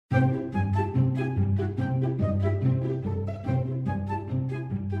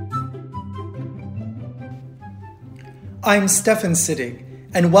I'm Stefan Sittig,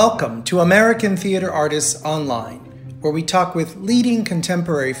 and welcome to American Theater Artists Online, where we talk with leading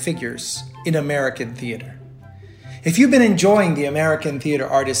contemporary figures in American theater. If you've been enjoying the American Theater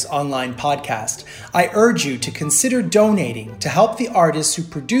Artists Online podcast, I urge you to consider donating to help the artists who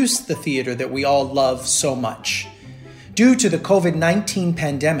produce the theater that we all love so much. Due to the COVID-19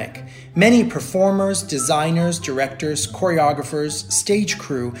 pandemic, many performers, designers, directors, choreographers, stage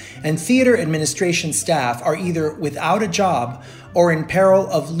crew, and theater administration staff are either without a job or in peril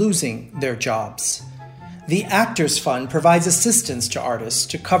of losing their jobs. The Actors Fund provides assistance to artists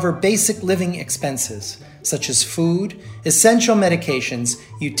to cover basic living expenses, such as food, essential medications,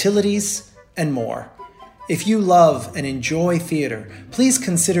 utilities, and more. If you love and enjoy theater, please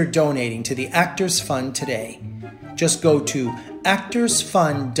consider donating to the Actors Fund today. Just go to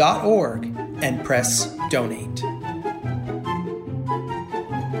actorsfund.org and press donate.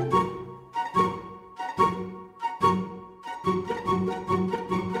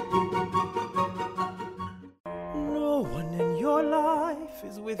 No one in your life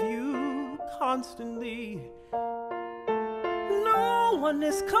is with you constantly. No one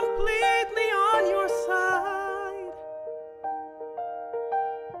is completely on your side.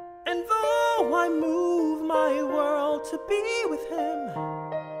 And though I move my world to be with him,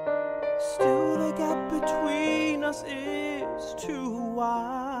 still the gap between us is too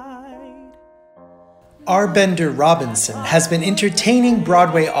wide. R. Bender Robinson has been entertaining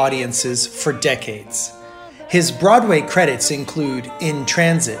Broadway audiences for decades. His Broadway credits include In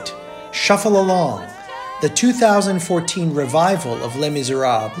Transit, Shuffle Along, the 2014 revival of Les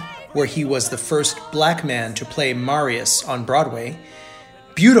Miserables, where he was the first black man to play Marius on Broadway,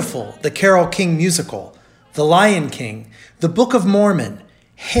 Beautiful, the Carole King musical, The Lion King, The Book of Mormon,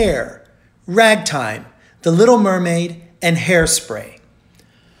 Hair, Ragtime, The Little Mermaid, and Hairspray.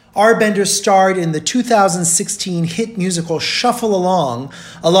 R. Bender starred in the 2016 hit musical Shuffle Along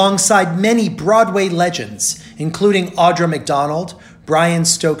alongside many Broadway legends, including Audra McDonald, Brian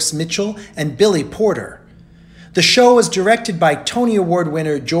Stokes Mitchell, and Billy Porter. The show was directed by Tony Award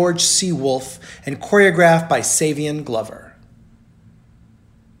winner George C. Wolfe and choreographed by Savion Glover.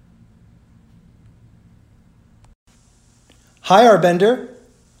 Hi, R. Bender.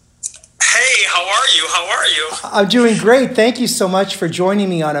 Hey, how are you? How are you? I'm doing great. Thank you so much for joining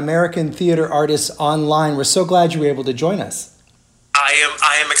me on American Theater Artists Online. We're so glad you were able to join us.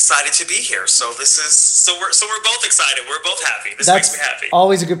 I am excited to be here. So we're both excited. We're both happy. This That's makes me happy.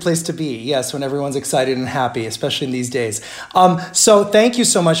 Always a good place to be. Yes, when everyone's excited and happy, especially in these days. So thank you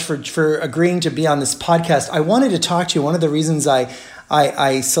so much for agreeing to be on this podcast. I wanted to talk to you. One of the reasons I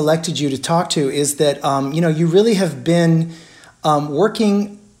selected you to talk to is that you really have been a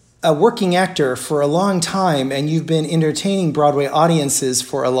working actor for a long time, and you've been entertaining Broadway audiences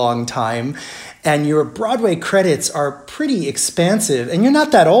for a long time, and your Broadway credits are pretty expansive, and you're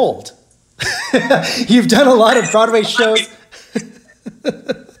not that old. You've done a lot of Broadway shows. Yeah,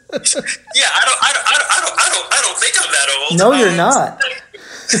 I don't think I'm that old. No, you're not.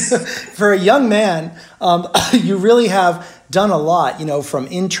 For a young man, you really have done a lot, from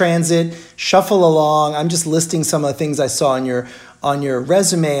In Transit, Shuffle Along. I'm just listing some of the things I saw on your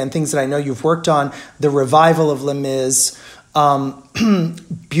resume and things that I know you've worked on. The revival of Les Mis,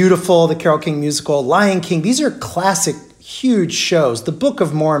 Beautiful, the Carole King musical, Lion King. These are classic, huge shows. The Book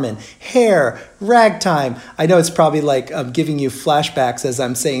of Mormon, Hair, Ragtime. I know it's probably like I'm giving you flashbacks as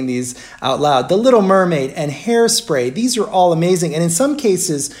I'm saying these out loud. The Little Mermaid and Hairspray. These are all amazing. And in some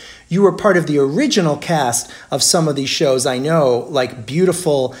cases, you were part of the original cast of some of these shows. I know, like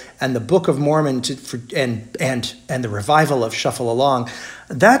Beautiful and the Book of Mormon and the revival of Shuffle Along.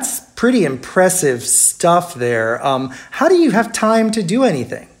 That's pretty impressive stuff there. How do you have time to do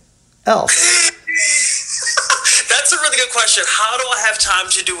anything else? That's a really good question. How do I have time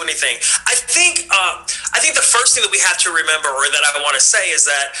to do anything? I think the first thing that we have to remember, or that I want to say, is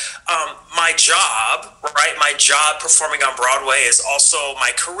that my job, right? My job performing on Broadway is also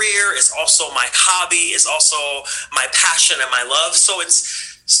my career, is also my hobby, is also my passion and my love. So in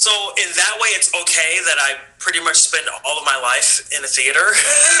that way, it's okay that I pretty much spend all of my life in a theater.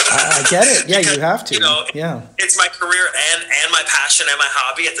 I get it. Yeah, because, you have to. Yeah, it's my career and my passion and my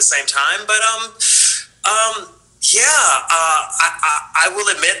hobby at the same time. But I will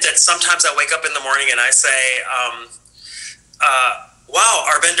admit that sometimes I wake up in the morning and I say, wow,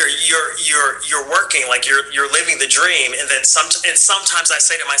 R. Bender, you're working, like you're living the dream. And then sometimes I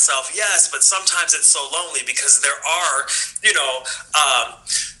say to myself, yes, but sometimes it's so lonely because there are,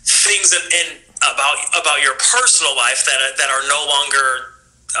 things about your personal life that are no longer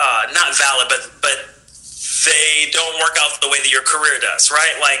not valid, but they don't work out the way that your career does,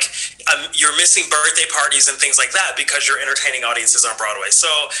 right? Like you're missing birthday parties and things like that because you're entertaining audiences on Broadway. So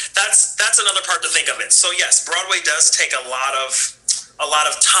that's another part to think of it. So yes, Broadway does take a lot of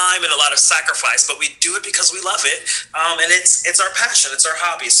time and a lot of sacrifice, but we do it because we love it, and it's our passion, it's our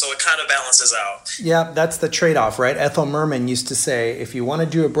hobby, so it kind of balances out. Yeah, that's the trade-off, right? Ethel Merman used to say, if you want to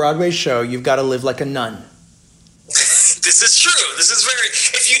do a Broadway show, you've got to live like a nun. This is true. This is very.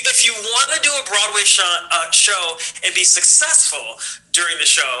 If you want to do a Broadway show and be successful during the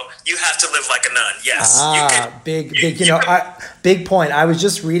show, you have to live like a nun. Yes. Big. Big point. I was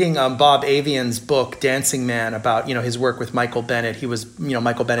just reading Bob Avian's book, Dancing Man, about his work with Michael Bennett. He was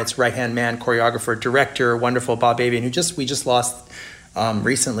Michael Bennett's right-hand man, choreographer, director, wonderful Bob Avian, who we just lost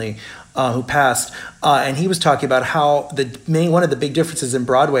recently. Who passed, and he was talking about how one of the big differences in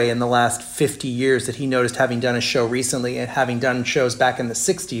Broadway in the last 50 years that he noticed, having done a show recently and having done shows back in the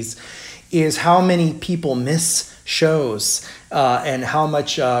 60s, is how many people miss shows and how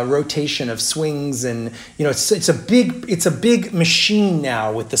much rotation of swings, and it's a big machine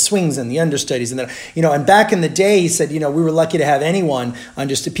now with the swings and the understudies, and and back in the day he said we were lucky to have anyone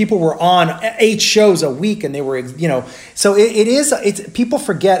understood. People were on 8 shows a week, and they were so it's people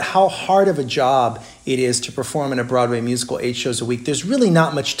forget how hard of a job it is to perform in a Broadway musical 8 shows a week. There's really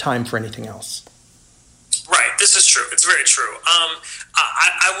not much time for anything else. Right, this is true. It's very true.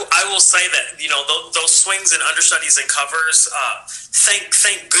 I will say that those swings and understudies and covers.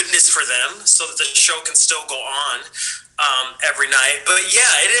 Thank goodness for them, so that the show can still go on every night. But yeah,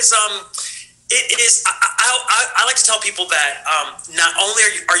 it is. It is. I like to tell people that not only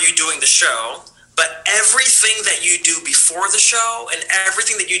are you doing the show, but everything that you do before the show and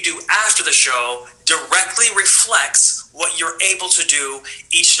everything that you do after the show directly reflects what you're able to do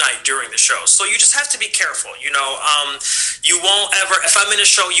each night during the show. So you just have to be careful. You won't ever, if I'm in a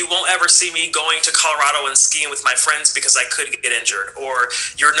show, you won't ever see me going to Colorado and skiing with my friends because I could get injured. Or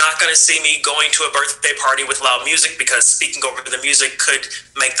you're not going to see me going to a birthday party with loud music because speaking over the music could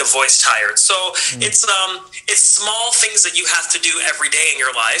make the voice tired. So it's small things that you have to do every day in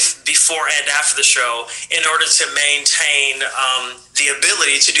your life before and after the show in order to maintain the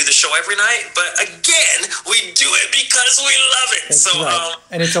ability to do the show every night. But again, we do it because we love it. That's right.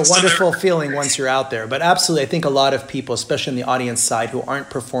 And it's a wonderful feeling once you're out there. But absolutely, I think a lot of people, especially on the audience side, who aren't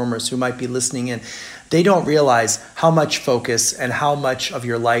performers, who might be listening in, they don't realize how much focus and how much of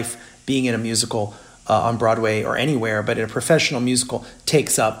your life being in a musical on Broadway or anywhere, but in a professional musical,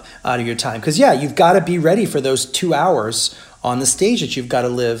 takes up out of your time. Because you've got to be ready for those 2 hours on the stage that you've got to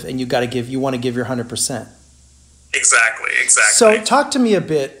live, and you want to give your 100%. Exactly. So talk to me a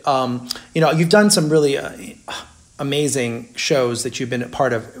bit. You've done some really amazing shows that you've been a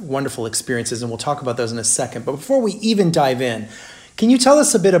part of, wonderful experiences, and we'll talk about those in a second. But before we even dive in, can you tell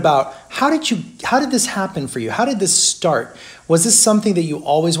us a bit about how did this happen for you? How did this start? Was this something that you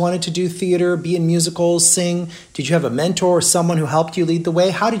always wanted to do, theater, be in musicals, sing? Did you have a mentor or someone who helped you lead the way?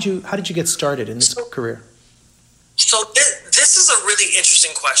 How did you get started in this career? So this is a really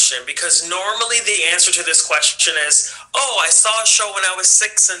interesting question, because normally the answer to this question is, I saw a show when I was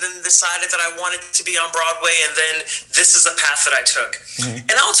 6 and then decided that I wanted to be on Broadway, and then this is a path that I took. Mm-hmm.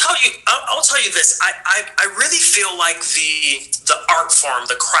 And I'll tell you this, I really feel like the art form,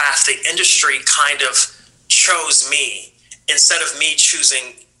 the craft, the industry kind of chose me instead of me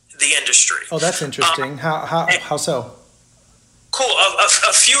choosing the industry. Oh, that's interesting. How so? Cool.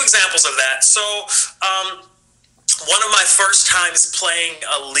 A few examples of that. So, one of my first times playing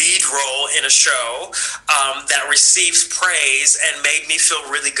a lead role in a show that received praise and made me feel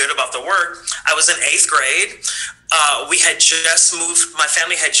really good about the work, I was in 8th grade. My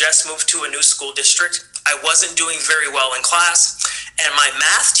family had just moved to a new school district. I wasn't doing very well in class, and my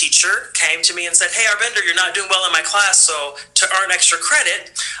math teacher came to me and said, "Hey, Arvinder, you're not doing well in my class, so to earn extra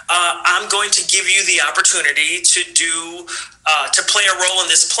credit, I'm going to give you the opportunity to play a role in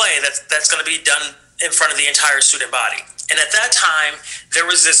this play that's going to be done in front of the entire student body." And at that time, there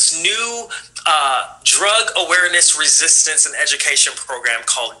was this new drug awareness, resistance, and education program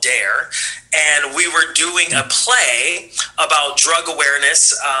called DARE. And we were doing a play about drug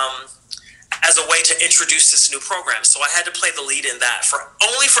awareness as a way to introduce this new program. So I had to play the lead in that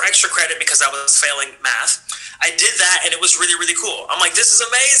only for extra credit because I was failing math. I did that, and it was really, really cool. I'm like, this is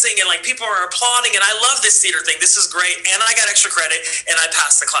amazing, and like people are applauding, and I love this theater thing. This is great, and I got extra credit, and I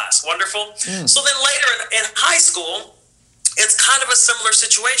passed the class. Wonderful. So then later in high school, it's kind of a similar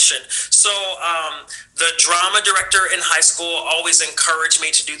situation. So the drama director in high school always encouraged me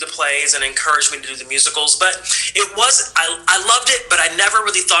to do the plays and encouraged me to do the musicals, but I loved it, but I never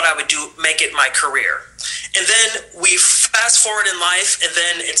really thought I would make it my career. And then we fast forward in life, and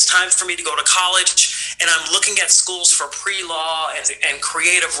then it's time for me to go to college, and I'm looking at schools for pre-law and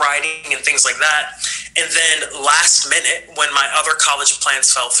creative writing and things like that. And then last minute, when my other college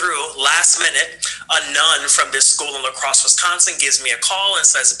plans fell through, last minute, a nun from this school in La Crosse, Wisconsin gives me a call and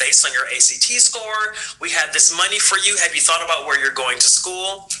says, based on your ACT score, we have this money for you. Have you thought about where you're going to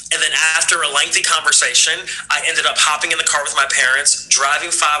school? And then after a lengthy conversation, I ended up hopping in the car with my parents,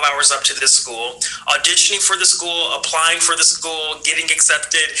 driving 5 hours up to this school, auditioning for the school, applying for the school, getting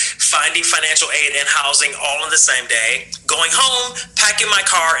accepted, finding financial aid and housing all in the same day, going home, packing my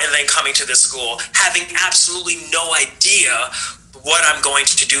car, and then coming to this school, having absolutely no idea what I'm going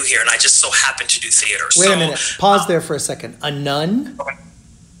to do here. And I just so happen to do theater. Wait a minute. Pause there for a second. A nun?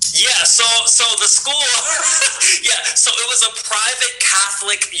 Yeah, so the school, so it was a private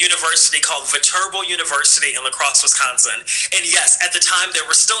Catholic university called Viterbo University in La Crosse, Wisconsin. And yes, at the time there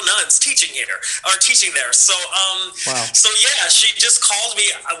were still nuns teaching there. So, wow. So yeah, she just called me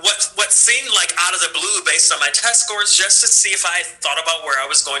what seemed like out of the blue based on my test scores, just to see if I thought about where I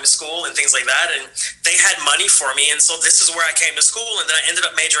was going to school and things like that. And they had money for me, and so this is where I came to school. And then I ended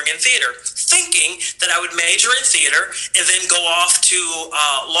up majoring in theater, thinking that I would major in theater and then go off to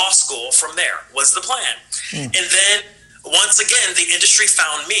law school from there was the plan. And then once again, the industry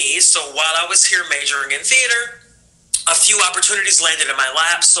found me. So while I was here majoring in theater, a few opportunities landed in my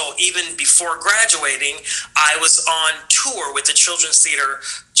lap. So even before graduating, I was on tour with the children's theater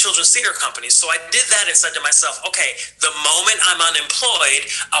company. So I did that and said to myself, okay, the moment I'm unemployed,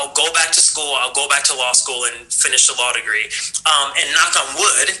 I'll go back to school, I'll go back to law school and finish the law degree. And knock on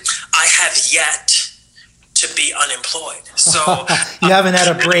wood, I have yet to be unemployed. So you haven't had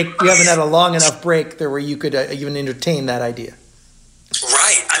a break. You haven't had a long enough break there where you could even entertain that idea.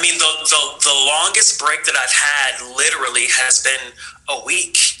 Right. I mean, the longest break that I've had literally has been a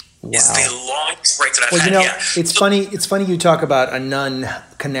week. Wow. It's the longest break that I've had. You know, it's funny. It's funny you talk about a nun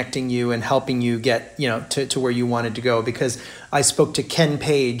connecting you and helping you get, to where you wanted to go, because I spoke to Ken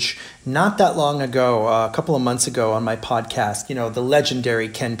Page not that long ago, a couple of months ago on my podcast, the legendary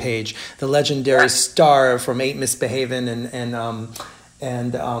Ken Page, the legendary star from 8 Misbehavin'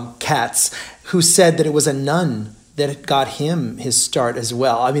 and Cats, who said that it was a nun that got him his start as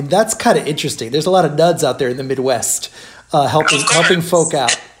well. I mean, that's kind of interesting. There's a lot of nuns out there in the Midwest helping folk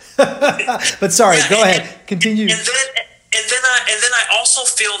out. But sorry, go ahead, continue. And then I also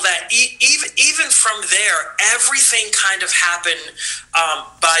feel that even from there, everything kind of happened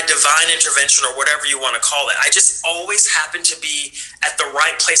by divine intervention, or whatever you want to call it. I just always happened to be at the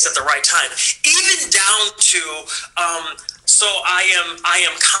right place at the right time, even down to so I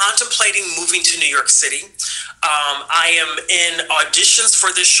am contemplating moving to New York City. I am in auditions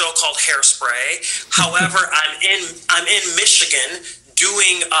for this show called Hairspray. However, I'm in Michigan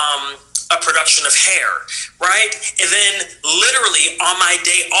doing a production of Hair, right? And then literally on my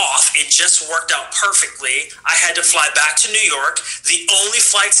day off, it just worked out perfectly. I had to fly back to New York. The only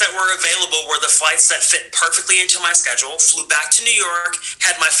flights that were available were the flights that fit perfectly into my schedule. Flew back to New York,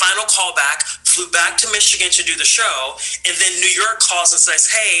 had my final call back, flew back to Michigan to do the show, and then New York calls and says,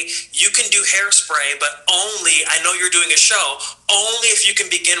 hey, you can do Hairspray, but only, I know you're doing a show, only if you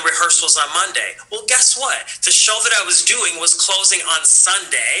can begin rehearsals on Monday. Well, guess what? The show that I was doing was closing on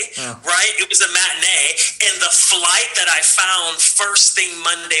Sunday, right? It was a matinee, and the flight that I found first thing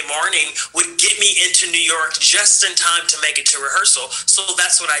Monday morning would get me into New York just in time to make it to rehearsal. So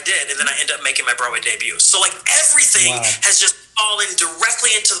that's what I did, and then I ended up making my Broadway debut. So like everything has just fallen directly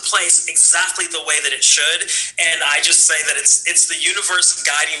into the place exactly the way that it should, and I just say that it's the universe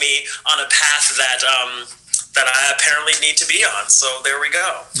guiding me on a path that I apparently need to be on. So there we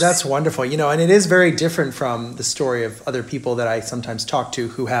go. That's wonderful. And it is very different from the story of other people that I sometimes talk to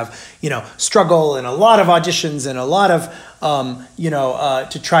who have, struggle and a lot of auditions and a lot of,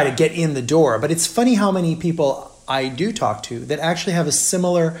 to try to get in the door. But it's funny how many people I do talk to that actually have a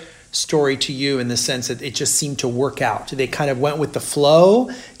similar story to you, in the sense that it just seemed to work out. They kind of went with the flow,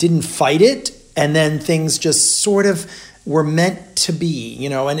 didn't fight it, and then things just sort of were meant to be,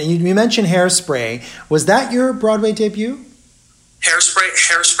 and you mentioned Hairspray. Was that your Broadway debut? Hairspray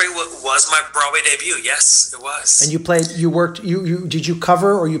was my Broadway debut. Yes, it was. And did you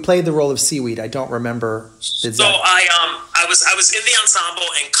cover, or you played the role of Seaweed? I don't remember. I was in the ensemble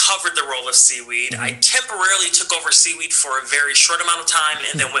and covered the role of Seaweed. I temporarily took over Seaweed for a very short amount of time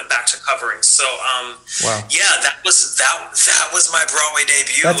and then went back to covering. So that was my Broadway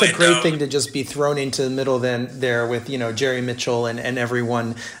debut. That's a great thing to just be thrown into the middle there with Jerry Mitchell and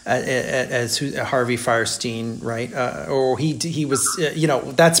everyone as Harvey Fierstein, right? Or he was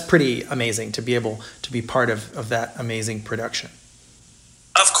that's pretty amazing to be able to be part of that amazing production.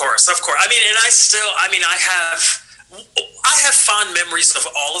 Of course. I mean, and I have I have fond memories of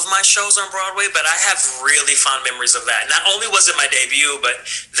all of my shows on Broadway, but I have really fond memories of that. Not only was it my debut, but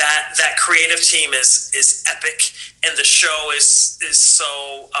that creative team is epic, and the show is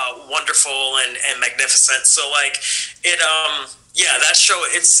so wonderful and magnificent. So like it, yeah, that show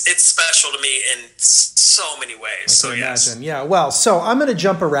it's special to me in so many ways. So yes. Imagine. Yeah. Well, so I'm going to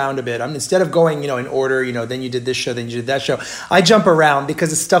jump around a bit. Instead of going, in order, then you did this show, then you did that show. I jump around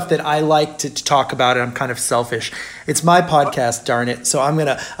because it's stuff that I like to talk about, and I'm kind of selfish. It's my podcast, darn it. So I'm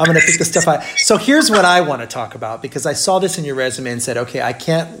gonna pick the stuff So here's what I want to talk about, because I saw this in your resume and said, okay, I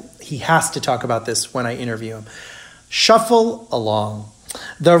can't. He has to talk about this when I interview him. Shuffle Along,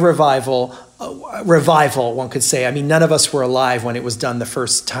 the revival, one could say. I mean, none of us were alive when it was done the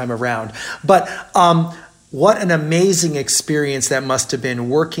first time around. But what an amazing experience that must have been,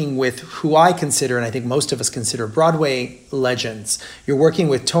 working with who I consider, and I think most of us consider, Broadway legends. You're working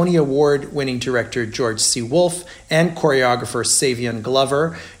with Tony Award-winning director George C. Wolfe and choreographer Savion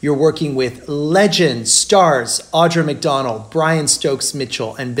Glover. You're working with legend stars Audra McDonald, Brian Stokes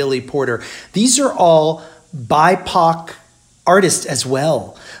Mitchell, and Billy Porter. These are all BIPOC artists as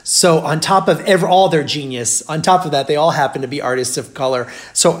well. So on top of all their genius, on top of that, they all happen to be artists of color.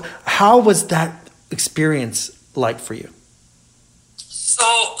 So how was that experience like for you? So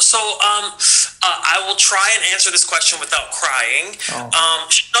I will try and answer this question without crying.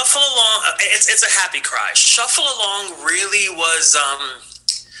 Shuffle Along, it's a happy cry. Shuffle Along really was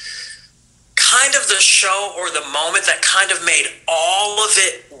kind of the show or the moment that kind of made all of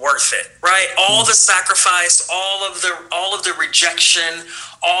it worth it, right? All the sacrifice, all of the rejection,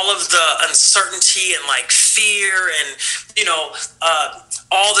 all of the uncertainty and like fear and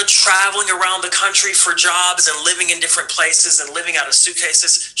all the traveling around the country for jobs and living in different places and living out of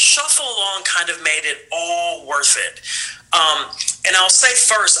suitcases. Shuffle Along kind of made it all worth it. And I'll say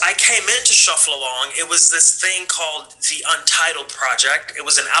first, I came into Shuffle Along. It was this thing called the Untitled Project. It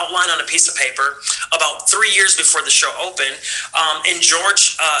was an outline on a piece of paper about 3 years before the show opened. And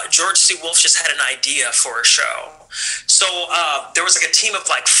George C. Wolfe just had an idea for a show. So there was like a team of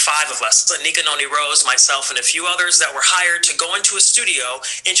like 5 of us, Nika Noni Rose, myself, and a few others that were hired to go into a studio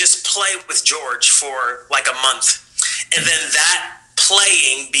and just play with George for like a month. And then that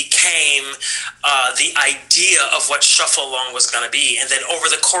playing became the idea of what Shuffle Along was going to be. And then over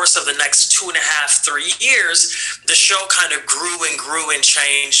the course of the next 2.5, 3 years, the show kind of grew and grew and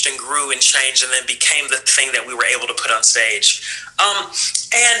changed and grew and changed, and then became the thing that we were able to put on stage.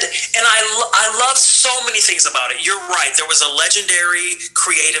 And I love so many things about it. You're right. There was a legendary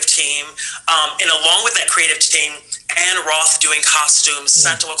creative team. And along with that creative team, Ann Roth doing costumes,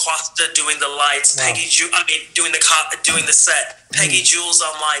 Santa LaCosta doing the lights, wow. Doing the set, Peggy Jules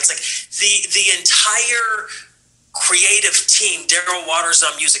on lights. Like the entire creative team, Daryl Waters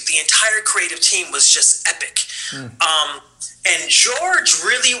on music, the entire creative team was just epic. And George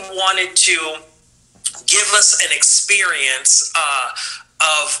really wanted to give us an experience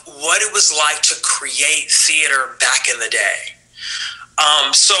of what it was like to create theater back in the day.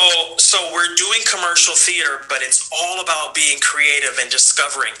 So we're doing commercial theater, but it's all about being creative and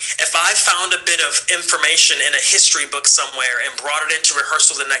discovering. If I found a bit of information in a history book somewhere and brought it into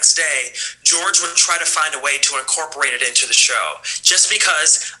rehearsal the next day, George would try to find a way to incorporate it into the show. Just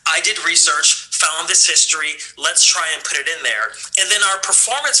because I did research, found this history, let's try and put it in there. And then our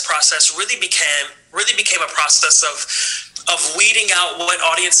performance process really became a process of weeding out what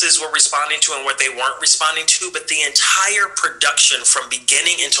audiences were responding to and what they weren't responding to. But the entire production from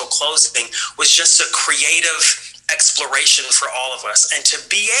beginning until closing was just a creative exploration for all of us. And to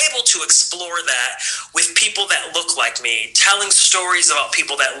be able to explore that with people that look like me, telling stories about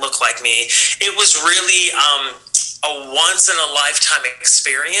people that look like me, it was really a once in a lifetime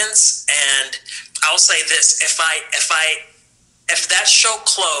experience. And I'll say this, if that show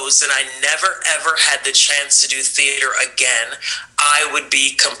closed and I never, ever had the chance to do theater again, I would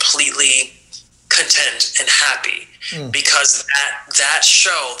be completely content and happy because that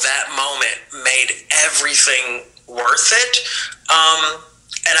show, that moment made everything worth it.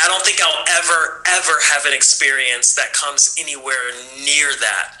 And I don't think I'll ever have an experience that comes anywhere near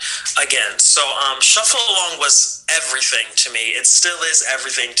that again. So Shuffle Along was everything to me. It still is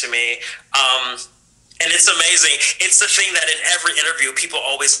everything to me. And it's amazing. It's the thing that in every interview, people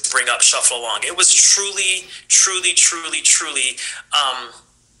always bring up Shuffle Along. It was truly, truly, truly, truly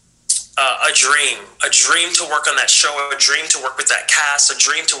a dream to work on that show, a dream to work with that cast, a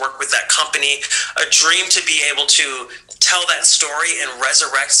dream to work with that company, a dream to be able to tell that story and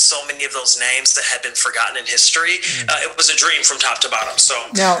resurrect so many of those names that had been forgotten in history. It was a dream from top to bottom. So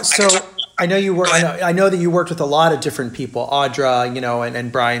now, I know you work. I know that you worked with a lot of different people, Audra,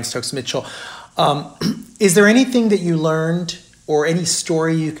 and Brian Stokes Mitchell. Is there anything that you learned or any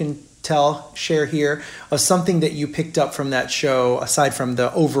story you can share here of something that you picked up from that show, aside from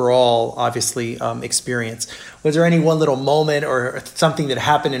the overall, obviously, experience? Was there any one little moment or something that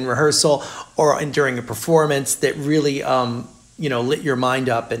happened in rehearsal or during a performance that really, lit your mind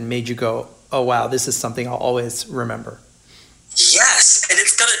up and made you go, oh, wow, this is something I'll always remember? Yes, and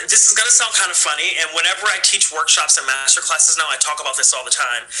this is gonna sound kind of funny, and whenever I teach workshops and master classes now, I talk about this all the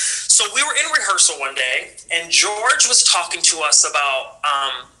time. So we were in rehearsal one day, and George was talking to us about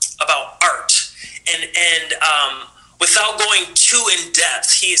art, and without going too in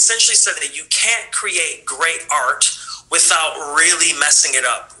depth, he essentially said that you can't create great art without really messing it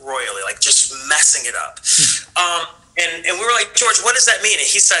up royally, like just messing it up. And we were like, George, what does that mean? And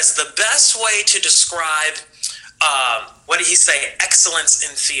he says the best way to describe what did he say? Excellence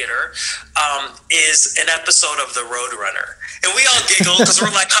in theater is an episode of The Roadrunner. And we all giggled because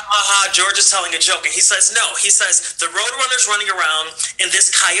we're like, ha, ha, ha, George is telling a joke. And he says, no. He says, the Roadrunner's running around, and this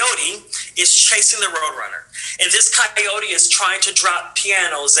coyote is chasing the Roadrunner. And this coyote is trying to drop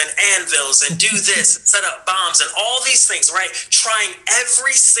pianos and anvils and do this and set up bombs and all these things, right? Trying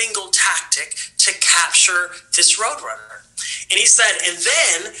every single tactic to capture this Roadrunner. And he said, and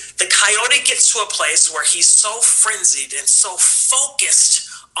then the coyote gets to a place where he's so frenzied and so focused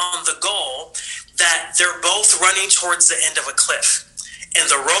on the goal that they're both running towards the end of a cliff. And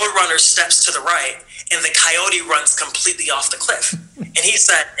the Roadrunner steps to the right, and the coyote runs completely off the cliff. And he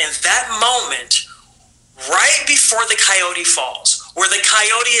said, in that moment, right before the coyote falls, where the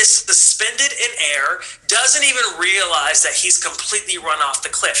coyote is suspended in air, doesn't even realize that he's completely run off the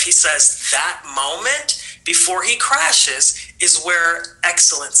cliff. He says that moment before he crashes is where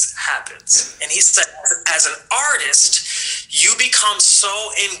excellence happens. And he said, as an artist, you become so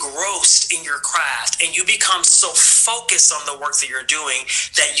engrossed in your craft and you become so focused on the work that you're doing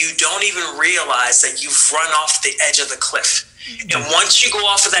that you don't even realize that you've run off the edge of the cliff. And once you go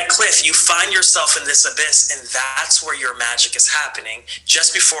off of that cliff, you find yourself in this abyss, and that's where your magic is happening just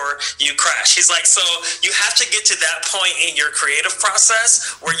before you crash. He's like, so you have to get to that point in your creative process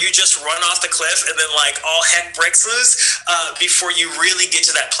where you just run off the cliff and then like all heck breaks loose before you really get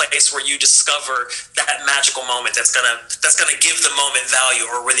to that place where you discover that magical moment that's gonna give the moment value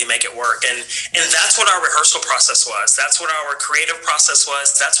or really make it work. And that's what our rehearsal process was. That's what our creative process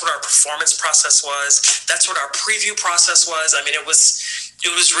was. That's what our performance process was. That's what our preview process was. I mean, it was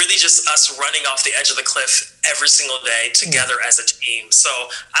really just us running off the edge of the cliff every single day together as a team. So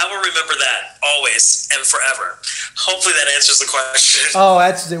I will remember that always and forever. Hopefully that answers the question. Oh,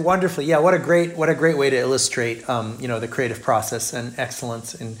 that's wonderfully. Yeah, what a great way to illustrate, the creative process and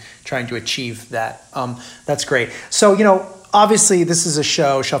excellence in trying to achieve that. That's great. So, obviously this is a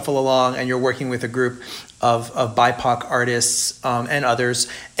show, Shuffle Along, and you're working with a group of BIPOC artists and others,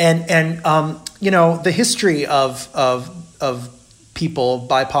 and the history of people,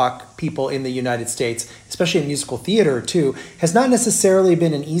 BIPOC people in the United States, especially in musical theater too, has not necessarily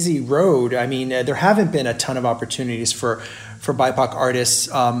been an easy road. I mean, there haven't been a ton of opportunities for BIPOC artists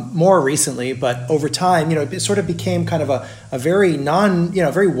more recently, but over time, it sort of became kind of a very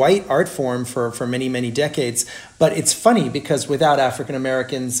very white art form for many, many decades. But it's funny because without African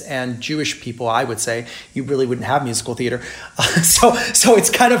Americans and Jewish people, I would say, you really wouldn't have musical theater. So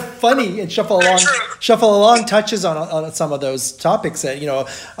it's kind of funny, and Shuffle Along touches on some of those topics that,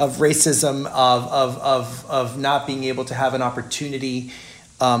 of racism, of not being able to have an opportunity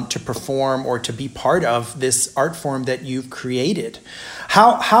to perform or to be part of this art form that you've created.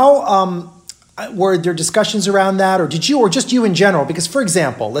 How were there discussions around that, or did you, or just you in general? Because, for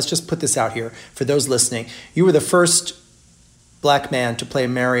example, let's just put this out here for those listening. You were the first Black man to play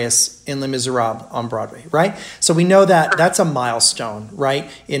Marius in Les Miserables on Broadway, right? So we know that that's a milestone, right,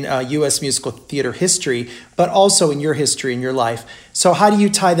 in U.S. musical theater history, but also in your history, in your life. So how do you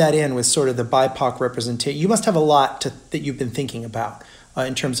tie that in with sort of the BIPOC representation? You must have a lot that you've been thinking about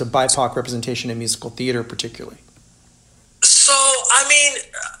in terms of BIPOC representation in musical theater particularly. So, I mean,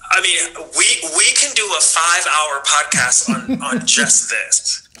 we can do a 5-hour podcast on just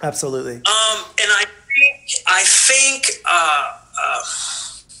this. Absolutely. And I think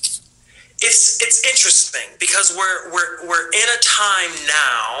it's interesting because we're in a time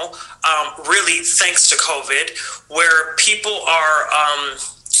now, really thanks to COVID, where people are.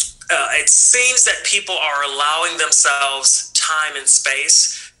 It seems that people are allowing themselves time and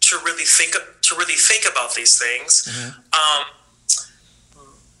space to really think about these things. Mm-hmm.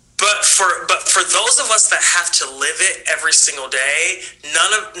 But for those of us that have to live it every single day,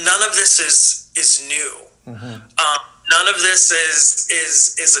 none of this is new. Mm-hmm. None of this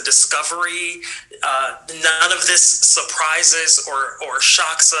is a discovery. None of this surprises or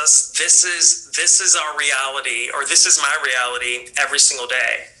shocks us. This is our reality, or this is my reality every single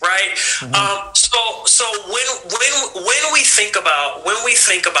day, right? Mm-hmm. So when we think about the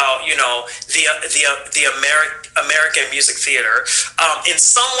American music theater, in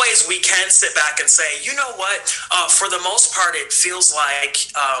some ways we can sit back and say, you know what? For the most part, it feels like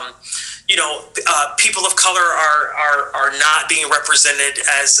people of color are not being represented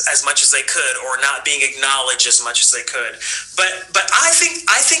as much as they could, or not being acknowledged as much as they could. But I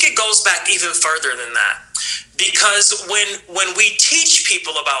think it goes back even further than that. Because when we teach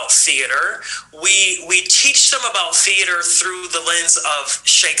people about theater, we teach them about theater through the lens of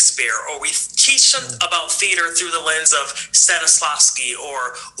Shakespeare, or we teach them about theater through the lens of Stanislavski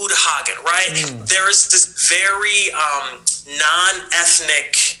or Uta Hagen, right? There is this very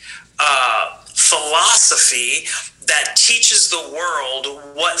non-ethnic philosophy that teaches the world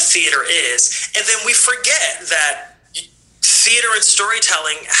what theater is, and then we forget that theater and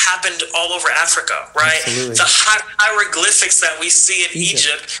storytelling happened all over Africa, right? Absolutely. The hieroglyphics that we see in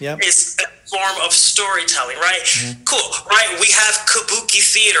Egypt is a form of storytelling, right? Mm-hmm. Cool, right? We have Kabuki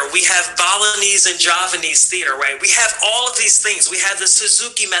theater, we have Balinese and Javanese theater, right? We have all of these things. We have the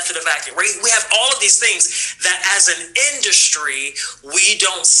Suzuki method of acting, right? We have all of these things that as an industry, we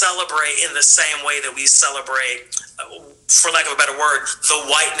don't celebrate in the same way that we celebrate, for lack of a better word, the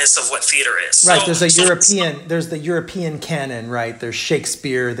whiteness of what theater is. Right. There's the European canon, right? There's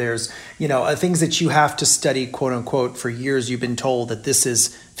Shakespeare. There's, things that you have to study, quote unquote, for years. You've been told that this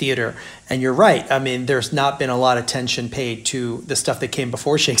is theater. And you're right. I mean, there's not been a lot of attention paid to the stuff that came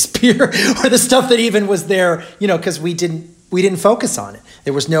before Shakespeare or the stuff that even was there, because we didn't focus on it.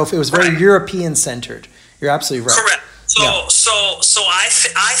 It was very European centered. You're absolutely right. Correct. So I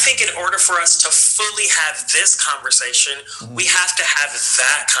think in order for us to fully have this conversation, we have to have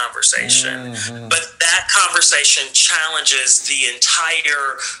that conversation. Mm-hmm. But that conversation challenges the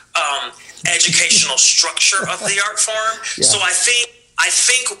entire educational structure of the art form. Yeah. So I think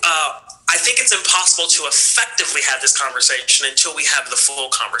it's impossible to effectively have this conversation until we have the full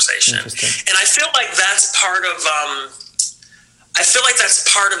conversation. And I feel like that's part of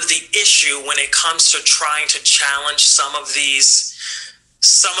the issue when it comes to trying to challenge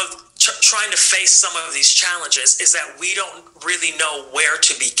trying to face some of these challenges, is that we don't really know where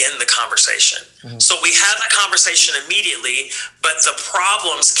to begin the conversation. Mm-hmm. So we have the conversation immediately, but the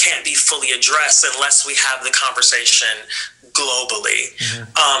problems can't be fully addressed unless we have the conversation globally.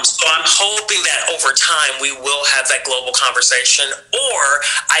 Mm-hmm. So I'm hoping that over time we will have that global conversation, or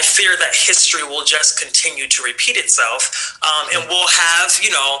I fear that history will just continue to repeat itself, and we'll have,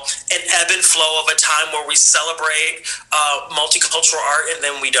 an ebb and flow of a time where we celebrate multicultural art and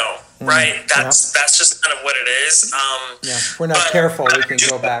then we don't. Right, that's just kind of what it is. If we're not careful, we can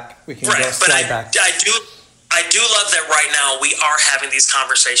go back. We can slide back. I do love that right now we are having these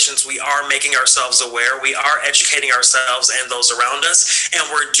conversations. We are making ourselves aware. We are educating ourselves and those around us, and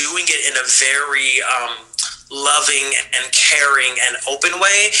we're doing it in a very loving and caring and open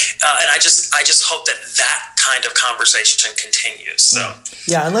way. And I just hope that kind of conversation continues. So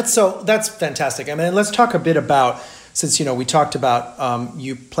and that's fantastic. I mean, let's talk a bit about, since we talked about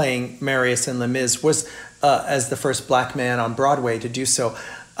you playing Marius in Les Mis, was as the first Black man on Broadway to do so.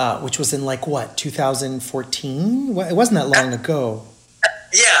 Which was in 2014? It wasn't that long ago.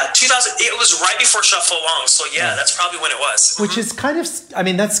 Yeah, 2000. It was right before Shuffle Along, so that's probably when it was. Which is kind of,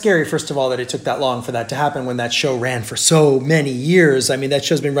 that's scary, first of all, that it took that long for that to happen when that show ran for so many years. I mean, that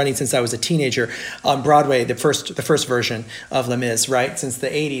show's been running since I was a teenager on Broadway, the first version of Les Mis, right? Since the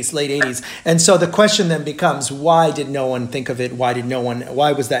 80s, late 80s. And so the question then becomes, why did no one think of it? Why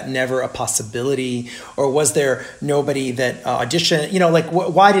was that never a possibility? Or was there nobody that auditioned?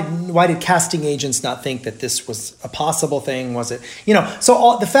 Why did casting agents not think that this was a possible thing? Was it, so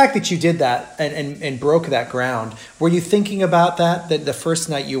the fact that you did that and broke that ground, were you thinking about that the first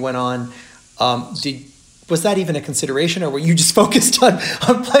night you went on? Was that even a consideration, or were you just focused on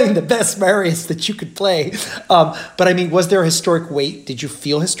playing the best Marius that you could play? But I mean, was there a historic weight? Did you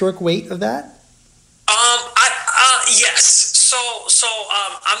feel historic weight of that? Yes. So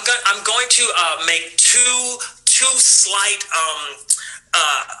I'm going to make two slight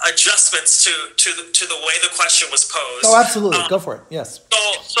adjustments to the way the question was posed. Oh, absolutely. Go for it. Yes.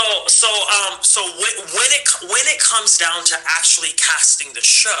 So when it comes down to actually casting the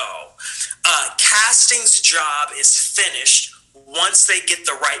show, casting's job is finished once they get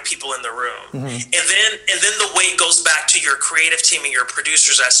the right people in the room. And then the weight goes back to your creative team and your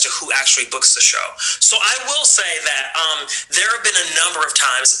producers as to who actually books the show. So I will say that there have been a number of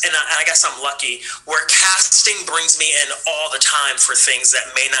times, and I guess I'm lucky, where casting brings me in all the time for things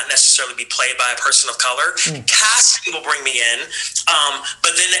that may not necessarily be played by a person of color. Casting will bring me in,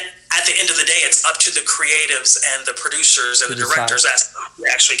 but then at the end of the day, it's up to the creatives and the producers and the directors as to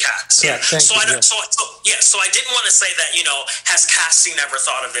actually cast. So I didn't want to say that, has casting never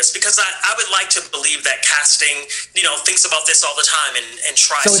thought of this? Because I would like to believe that casting, thinks about this all the time and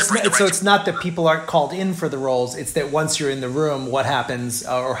tries to bring the right. So it's not that people aren't called in for the roles; it's that once you're in the room, what happens,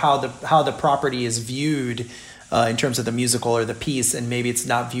 or how the property is viewed in terms of the musical or the piece, and maybe it's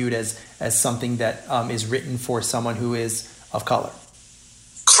not viewed as something that is written for someone who is of color.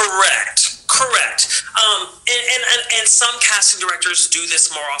 Correct. And some casting directors do this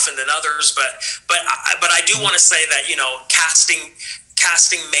more often than others, but I do want to say that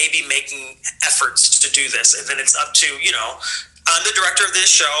casting may be making efforts to do this, and then it's up to I'm the director of this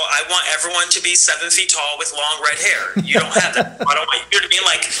show. I want everyone to be 7 feet tall with long red hair. You don't have that. I don't want you to be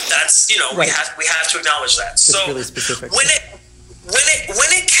like that's right. we have to acknowledge that. It's so really specific. When it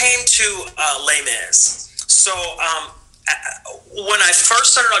came to Les Mis, so. When I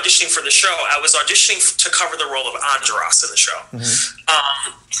first started auditioning for the show, I was auditioning to cover the role of Andros in the show. And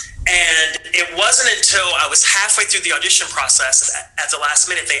it wasn't until I was halfway through the audition process, at the last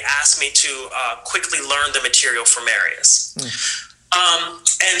minute, they asked me to quickly learn the material for Marius.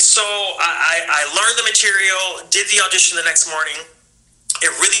 And so I learned the material, did the audition the next morning.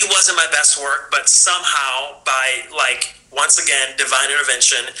 It really wasn't my best work, but somehow by once again, divine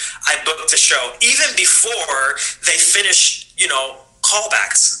intervention, I booked the show. Even before they finished,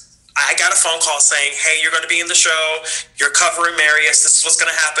 callbacks, I got a phone call saying, hey, you're going to be in the show. You're covering Marius. This is what's going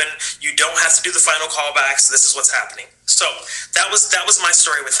to happen. You don't have to do the final callbacks. This is what's happening. So that was my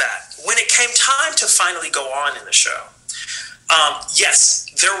story with that. When it came time to finally go on in the show, yes,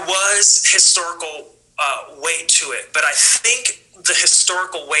 there was historical weight to it, but I think the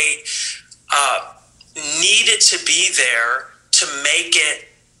historical weight needed to be there to make it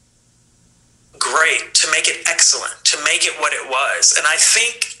great, to make it excellent, to make it what it was. And I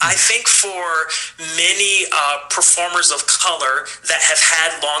think for many performers of color that have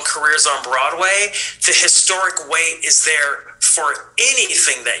had long careers on Broadway, the historic weight is there for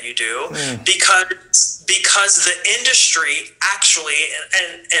anything that you do, because the industry actually,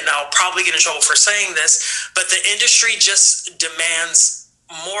 and I'll probably get in trouble for saying this, but the industry just demands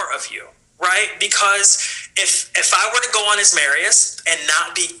more of you. Right? Because if I were to go on as Marius and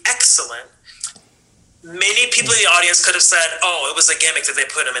not be excellent, many people in the audience could have said, oh, it was a gimmick that they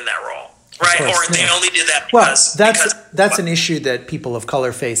put him in that role. Right? Or they only did that because... Well, that's an issue that people of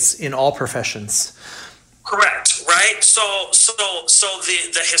color face in all professions. Correct. Right? So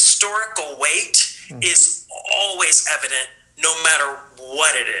the historical weight is always evident no matter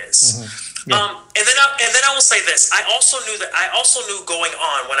what it is. And then I will say this. I also knew going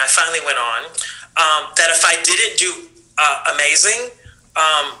on, when I finally went on, that if I didn't do amazing,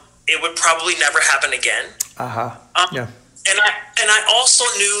 it would probably never happen again. And I also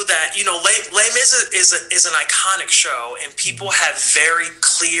knew that Les Mis is an iconic show, and people have very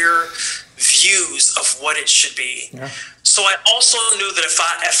clear views of what it should be. So I also knew that if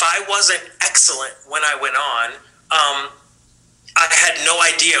I wasn't excellent when I went on, I had no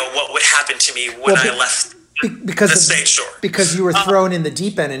idea what would happen to me when I left the stage door. Because you were thrown in the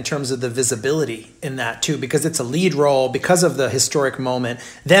deep end in terms of the visibility in that too, because it's a lead role, because of the historic moment,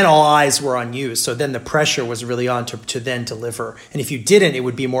 then all eyes were on you. So then the pressure was really on to then deliver. And if you didn't, it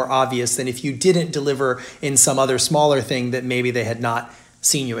would be more obvious than if you didn't deliver in some other smaller thing that maybe they had not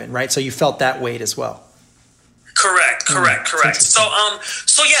seen you in, right? So you felt that weight as well. Correct. So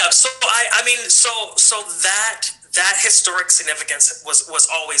that historic significance was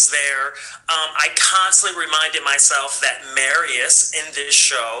always there. I constantly reminded myself that Marius in this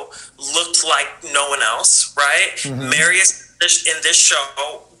show looked like no one else, right? Marius in this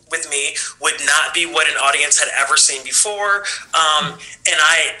show with me would not be what an audience had ever seen before. And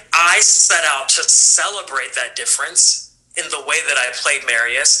I set out to celebrate that difference in the way that I played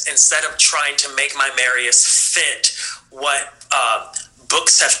Marius, instead of trying to make my Marius fit what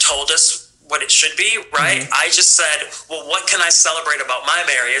books have told us what it should be, right? I just said, well, what can I celebrate about my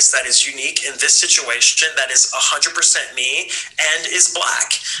Marius that is unique in this situation, that is 100% me and is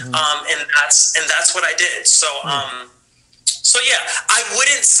Black? And that's what I did. So yeah, I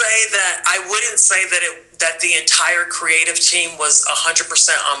wouldn't say that the entire creative team was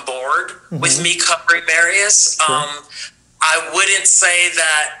 100% on board with me covering Marius. I wouldn't say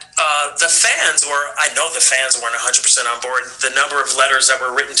that the fans were. I know the fans weren't 100% on board. The number of letters that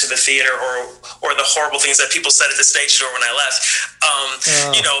were written to the theater, or the horrible things that people said at the stage door when I left,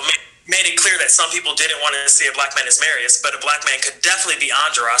 made it clear that some people didn't want to see a black man as Marius, but a black man could definitely be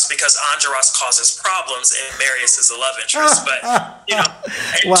Andros because Andros causes problems and Marius is a love interest. But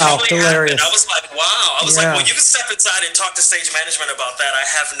it wow, totally hilarious. happened. I was like, wow. I was like, well, you can step inside and talk to stage management about that. I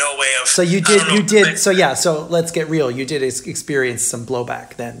have no way of. So you did. So let's get real. You did experience some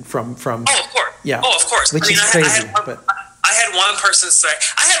blowback then from. Oh, of course. Yeah. Oh, of course. Which is crazy. I had one person say,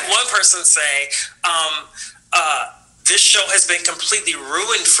 this show has been completely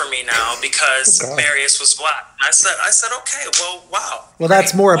ruined for me now because Marius was black. And I said, okay, well, wow. Well,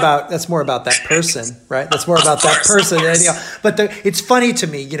 that's more about that person, right? That's more about that person. But it's funny to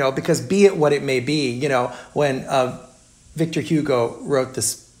me, because be it what it may be, when Victor Hugo wrote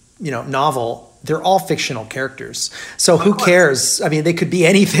this, novel, they're all fictional characters. So who cares? I mean, they could be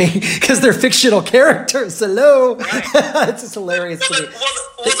anything because they're fictional characters. Hello. Right. It's just hilarious to me.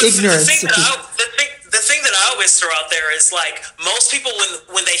 The ignorance. The thing that I always throw out there is like most people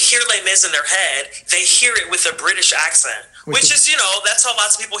when they hear Les Mis in their head, they hear it with a British accent, which is that's how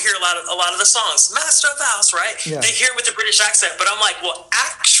lots of people hear a lot of the songs. Master of the House, right? Yeah. They hear it with a British accent, but I'm like, well,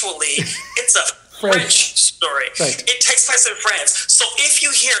 actually, it's a French story. Right. It takes place in France. So if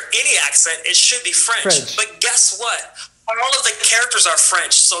you hear any accent, it should be French. But guess what? All of the characters are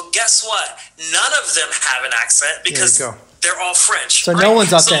French. So guess what? None of them have an accent because they're all French. So no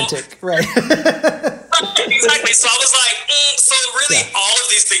one's authentic, right? Exactly. So I was like, so really, all of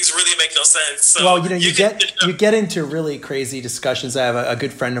these things really make no sense. So well, you get into really crazy discussions. I have a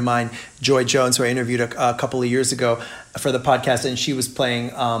good friend of mine, Joy Jones, who I interviewed a couple of years ago for the podcast, and she was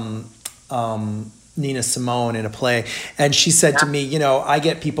playing Nina Simone in a play, and she said to me, I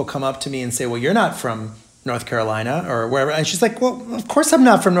get people come up to me and say, well, you're not from North Carolina or wherever. And she's like, well, of course I'm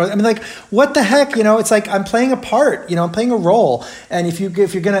not from North. I mean, like, what the heck? It's like I'm playing a part, I'm playing a role. And if you're going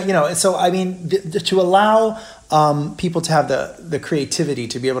to, so I mean, to allow people to have the creativity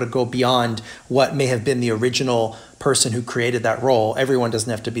to be able to go beyond what may have been the original person who created that role. Everyone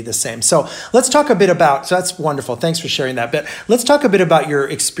doesn't have to be the same. So let's talk a bit about, so that's wonderful. Thanks for sharing that. But let's talk a bit about your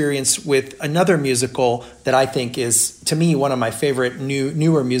experience with another musical that I think is, to me, one of my favorite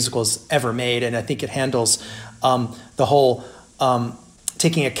newer musicals ever made. And I think it handles the whole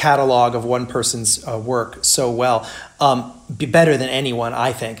taking a catalog of one person's work so well. Be better than anyone,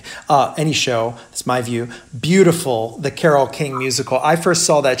 I think. Any show, it's my view. Beautiful, the Carole King musical. I first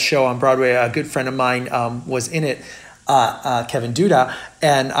saw that show on Broadway. A good friend of mine was in it, Kevin Duda,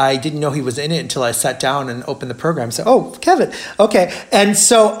 and I didn't know he was in it until I sat down and opened the program. So, oh, Kevin, okay. And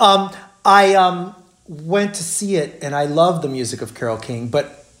so I went to see it, and I love the music of Carole King,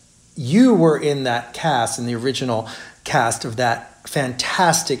 but you were in that cast, in the original cast of that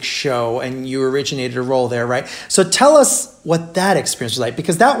fantastic show, and you originated a role there, right? So tell us what that experience was like,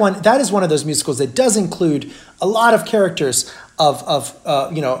 because that is one of those musicals that does include a lot of characters of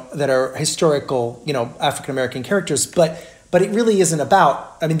that are historical, African American characters, but it really isn't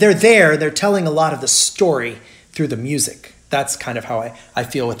about. I mean, they're telling a lot of the story through the music. That's kind of how I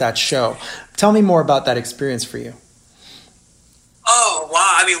feel with that show. Tell me more about that experience for you. Oh,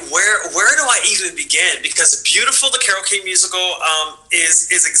 wow. I mean, where do I even begin? Because Beautiful, the Carole King musical, is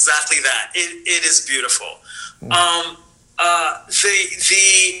exactly that. It is beautiful.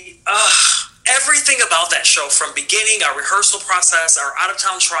 Everything about that show, from beginning, our rehearsal process, our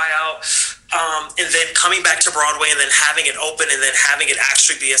out-of-town tryout, and then coming back to Broadway and then having it open and then having it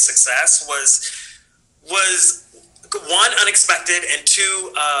actually be a success was one, unexpected, and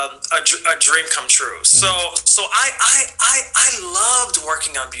two, a dream come true. So I loved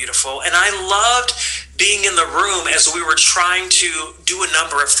working on Beautiful, and I loved being in the room as we were trying to do a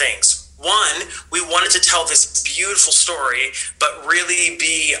number of things. One, we wanted to tell this beautiful story, but really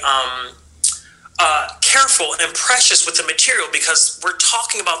be careful and precious with the material, because we're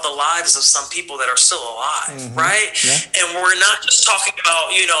talking about the lives of some people that are still alive, right? Yeah. And we're not just talking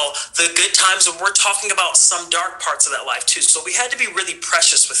about, the good times, and we're talking about some dark parts of that life too. So we had to be really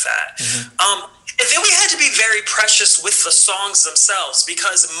precious with that. And then we had to be very precious with the songs themselves,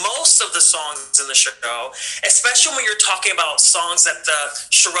 because most of the songs in the show, especially when you're talking about songs that the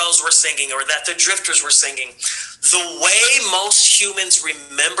Shirelles were singing or that the Drifters were singing, the way most humans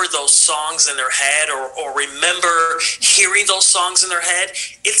remember those songs in their head or remember hearing those songs in their head,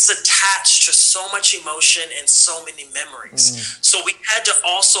 it's attached to so much emotion and so many memories. So we had to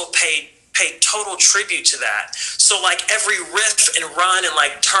also pay paid total tribute to that. So like every riff and run and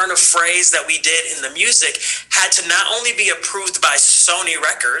like turn of phrase that we did in the music had to not only be approved by Sony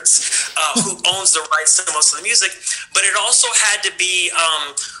Records, who owns the rights to most of the music, but it also had to be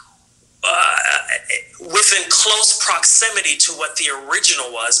within close proximity to what the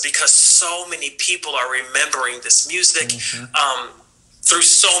original was, because so many people are remembering this music through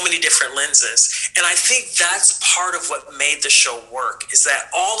so many different lenses. And I think that's part of what made the show work, is that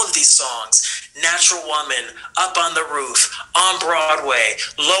all of these songs, Natural Woman, Up on the Roof, On Broadway,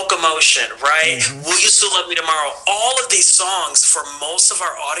 Locomotion, right? Will You Still Love Me Tomorrow? All of these songs, for most of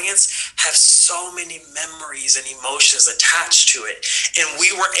our audience, have so many memories and emotions attached to it. And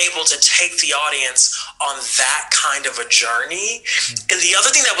we were able to take the audience on that kind of a journey. And the other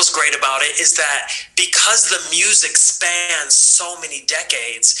thing that was great about it is that because the music spans so many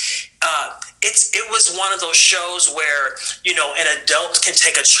decades, it was one of those shows where, you know, an adult can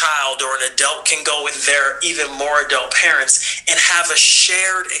take a child, or an adult can go with their even more adult parents and have a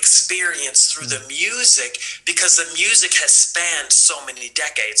shared experience through the music, because the music has spanned so many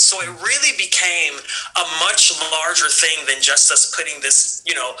decades. So it really became a much larger thing than just us putting this,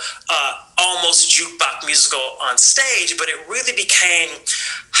 you know, almost jukebox musical on stage, but it really became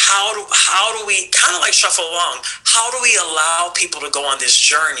how do we, kind of like Shuffle Along, how do we allow people to go on this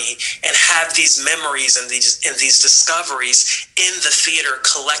journey and have these memories and these discoveries in the theater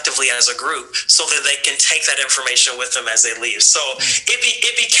collectively as a group, so that they can take that information with them as they leave. So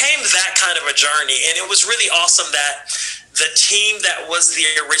it became that kind of a journey, and it was really awesome that the team that was the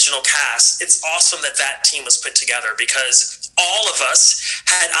original cast, it's awesome that that team was put together, because all of us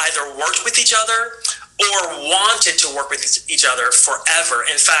had either worked with each other or wanted to work with each other forever.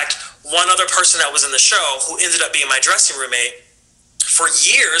 In fact, one other person that was in the show, who ended up being my dressing roommate, for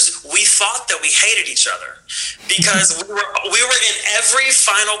years, we thought that we hated each other, because we were in every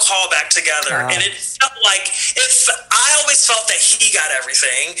final callback together, and it felt like I always felt that he got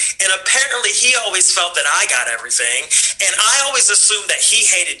everything, and apparently he always felt that I got everything, and I always assumed that he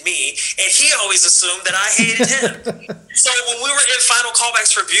hated me, and he always assumed that I hated him. So when we were in final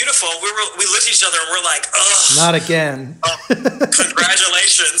callbacks for Beautiful, we looked at each other and we're like, ugh, not again.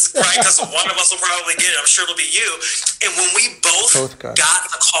 Congratulations, right? Because one of us will probably get it. I'm sure it'll be you. And when we both got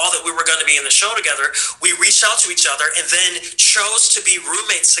the call that we were going to be in the show together, we reached out to each other and then chose to be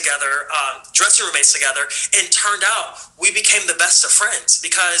roommates together, dressing roommates together, and turned out we became the best of friends,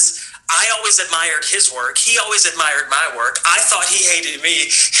 because I always admired his work. He always admired my work. I thought he hated me.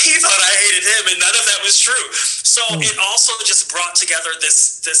 He thought I hated him, and none of that was true. So it also just brought together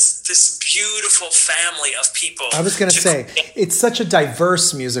this beautiful family of people. I was going to say, it's such a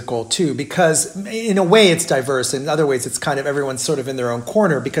diverse musical too, because in a way it's diverse. In other ways, it's kind of everyone's sort of in their own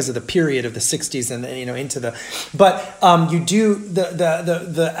corner because of the period of the 60s and, you know, into the. But you do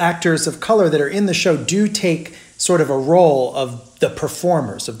the actors of color that are in the show do take sort of a role of the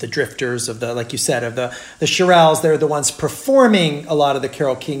performers, of the drifters, of the, like you said, of the Shirelles. They're the ones performing a lot of the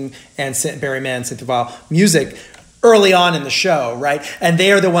Carole King and Barry Mann, Cynthia Weil music early on in the show, right? And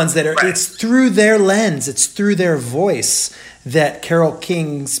they are the ones that are, it's through their lens, it's through their voice that Carole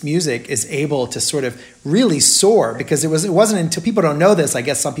King's music is able to sort of really soar, because it wasn't until, people don't know this, I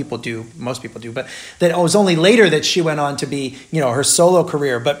guess some people do, most people do, but that it was only later that she went on to be, you know, her solo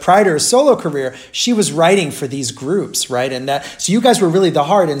career. But prior to her solo career, she was writing for these groups, right? And that, so you guys were really the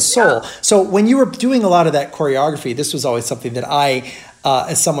heart and soul. So when you were doing a lot of that choreography, this was always something that I,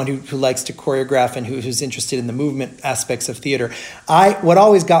 as someone who likes to choreograph and who's interested in the movement aspects of theater, what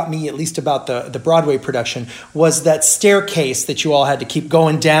always got me, at least about the Broadway production, was that staircase that you all had to keep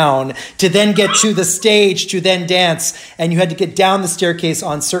going down to then get to the stage to then dance, and you had to get down the staircase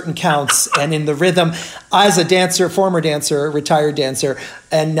on certain counts and in the rhythm. As a dancer, former dancer, retired dancer,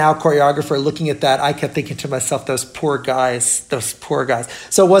 and now choreographer, looking at that, I kept thinking to myself, those poor guys.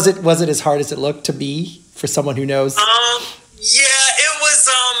 So was it as hard as it looked to be for someone who knows? Yeah, it was,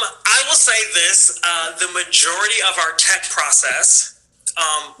 I will say this, the majority of our tech process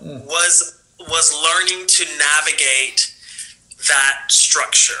was learning to navigate that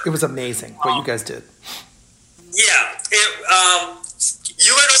structure. It was amazing what you guys did. Yeah,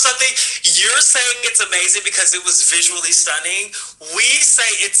 you want to know something? You're saying it's amazing because it was visually stunning. We say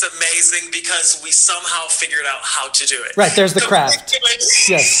it's amazing because we somehow figured out how to do it. Right, there's the craft.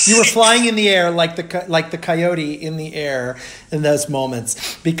 Yes, you were flying in the air like the coyote in the air in those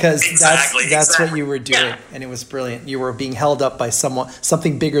moments, because that's what you were doing, and it was brilliant. You were being held up by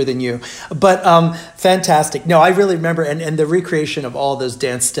something bigger than you. But fantastic. No, I really remember, and the recreation of all those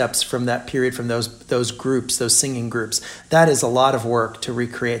dance steps from that period, from those groups, those singing groups. That is a lot of work to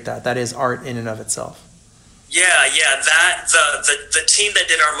recreate that. That is art in and of itself. That the team that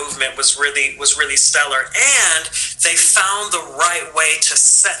did our movement was really stellar, and they found the right way to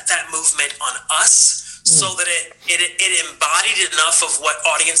set that movement on us. So that it embodied enough of what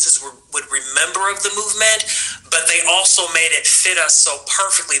audiences would remember of the movement, but they also made it fit us so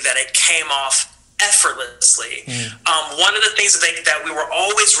perfectly that it came off effortlessly. One of the things that we were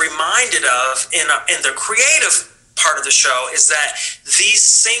always reminded of in the creative part of the show is that these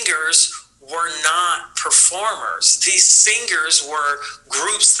singers were not performers. These singers were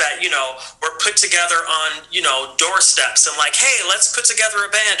groups that, were put together on, doorsteps and like, hey, let's put together a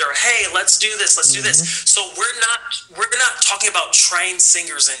band, or hey, let's do this, let's do this. So we're not talking about trained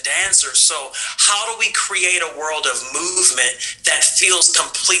singers and dancers. So how do we create a world of movement that feels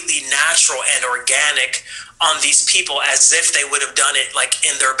completely natural and organic on these people, as if they would have done it like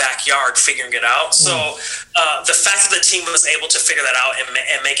in their backyard, figuring it out. So the fact that the team was able to figure that out and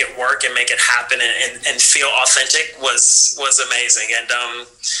make it work and make it happen and feel authentic was amazing. And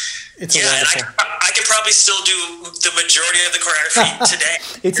it's and I can probably still do the majority of the choreography today.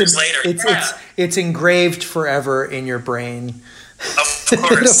 Years later. It's engraved forever in your brain. Of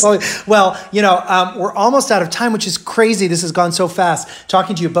course. Well, we're almost out of time, which is crazy. This has gone so fast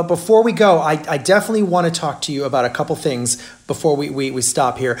talking to you. But before we go, I definitely want to talk to you about a couple things before we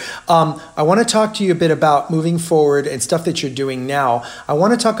stop here. I want to talk to you a bit about moving forward and stuff that you're doing now. I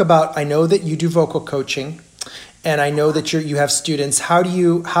want to talk about, I know that you do vocal coaching, and I know that you have students.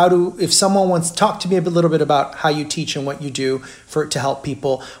 If someone wants to talk to me a little bit about how you teach and what you do to help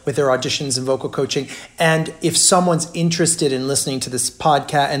people with their auditions and vocal coaching, and if someone's interested in listening to this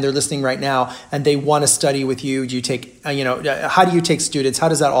podcast and they're listening right now and they want to study with you, do you take, how do you take students? How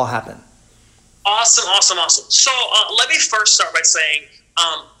does that all happen? Awesome. So let me first start by saying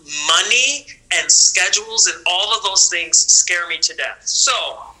money and schedules and all of those things scare me to death. So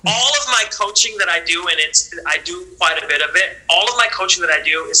all of my coaching that I do, and I do quite a bit of it, all of my coaching that I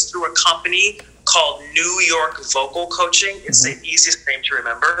do is through a company called New York Vocal Coaching. It's the easiest name to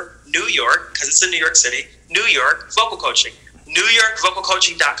remember. New York, because it's in New York City. New York Vocal Coaching.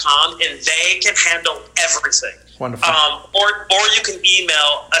 NewYorkVocalCoaching.com, and they can handle everything. Wonderful. Or you can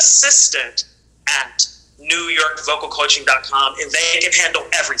email assistant@NewYorkVocalCoaching.com, and they can handle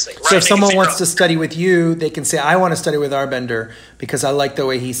everything. Right? So if someone wants to study with you, they can say, I want to study with Arbender because I like the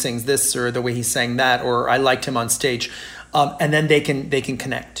way he sings this, or the way he sang that, or I liked him on stage. And then they can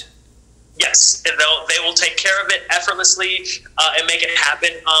connect. Yes, and they will take care of it effortlessly and make it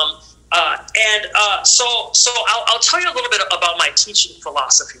happen. So I'll tell you a little bit about my teaching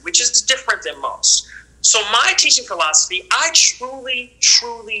philosophy, which is different than most. So my teaching philosophy, I truly,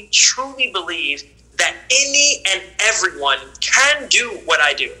 truly, truly believe that any and everyone can do what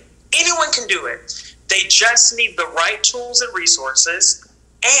I do. Anyone can do it. They just need the right tools and resources,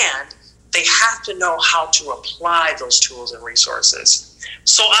 and they have to know how to apply those tools and resources.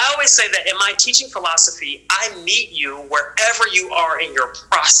 So I always say that in my teaching philosophy, I meet you wherever you are in your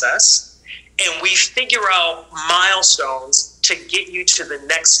process, and we figure out milestones to get you to the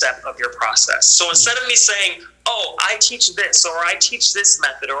next step of your process. So instead of me saying, oh, I teach this, or I teach this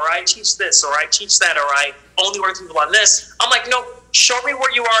method, or I teach this, or I teach that, or I only work with people on this, I'm like, no, show me where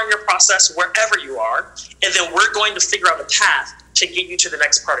you are in your process, wherever you are, and then we're going to figure out a path to get you to the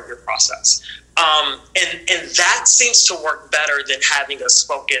next part of your process. And that seems to work better than having us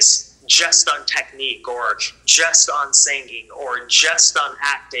focus just on technique, or just on singing, or just on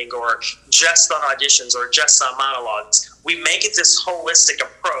acting, or just on auditions, or just on monologues. We make it this holistic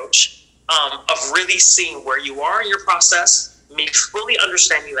approach of really seeing where you are in your process, me fully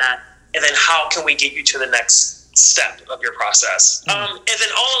understanding that, and then how can we get you to the next step of your process. And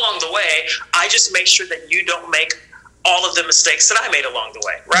then all along the way, I just make sure that you don't make all of the mistakes that I made along the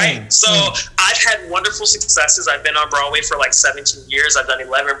way, right? So I've had wonderful successes. I've been on Broadway for like 17 years. I've done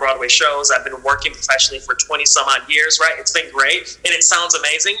 11 Broadway shows. I've been working professionally for 20 some odd years, right? It's been great, and it sounds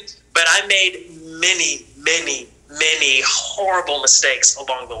amazing, but I made many, many, many horrible mistakes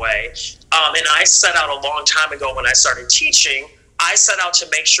along the way. And I set out a long time ago when I started teaching, I set out to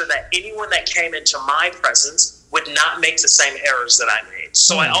make sure that anyone that came into my presence would not make the same errors that I made.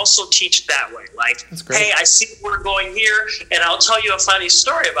 So I also teach that way. Like, hey, I see we're going here, and I'll tell you a funny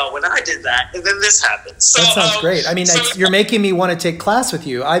story about when I did that, and then this happened. So, that sounds great. I mean, you're making me want to take class with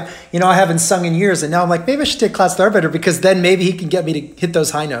you. I haven't sung in years, and now I'm like, maybe I should take class with Arbender, because then maybe he can get me to hit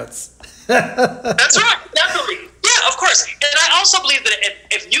those high notes. That's right, definitely. Yeah, of course. And I also believe that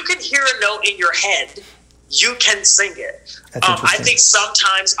if you can hear a note in your head, you can sing it. That's I think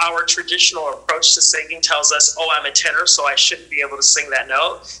sometimes our traditional approach to singing tells us, oh, I'm a tenor, so I shouldn't be able to sing that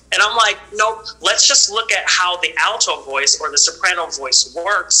note. And I'm like, nope, let's just look at how the alto voice or the soprano voice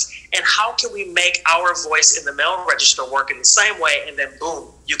works, and how can we make our voice in the male register work in the same way, and then boom,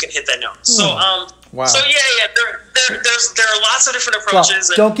 you can hit that note. So, wow. So there are lots of different approaches.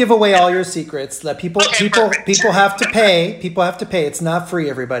 Well, don't give away all your secrets. Let people have to pay. People have to pay. It's not free,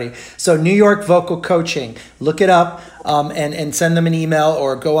 everybody. So New York Vocal Coaching, look it up. And send them an email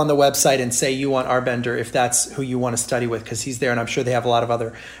or go on the website and say you want Arbender if that's who you want to study with, because he's there, and I'm sure they have a lot of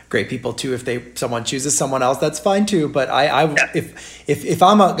other great people too. If someone chooses someone else, that's fine too. But if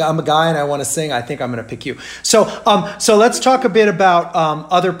I'm a guy and I want to sing, I think I'm going to pick you. So let's talk a bit about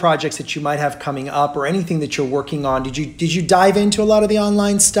other projects that you might have coming up or anything that you're working on. Did you dive into a lot of the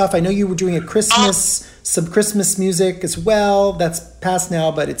online stuff? I know you were doing a some Christmas music as well. That's past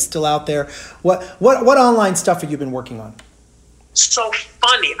now, but it's still out there. What online stuff have you been working on? So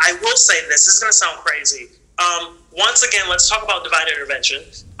funny. I will say this is going to sound crazy. Once again, let's talk about divine intervention.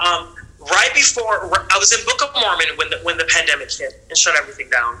 Right before I was in Book of Mormon when the pandemic hit and shut everything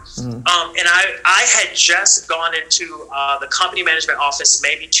down, and I had just gone into the company management office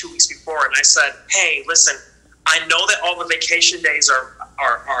maybe 2 weeks before, and I said, "Hey, listen, I know that all the vacation days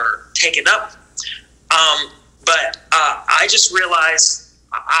are taken up." But I just realized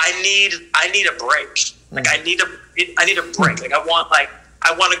I need a break. Like I need a break. Like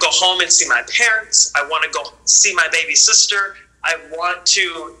I want to go home and see my parents. I want to go see my baby sister. I want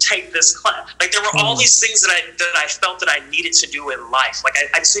to take this class. Like there were all these things that I felt that I needed to do in life. Like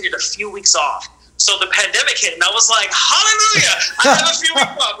I just needed a few weeks off. So the pandemic hit, and I was like, hallelujah, I have a few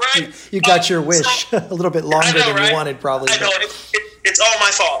weeks off, right? You got your wish a little bit longer than you wanted, probably. I know, it's all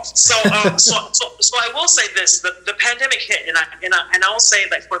my fault. So I will say this, the pandemic hit, and I will say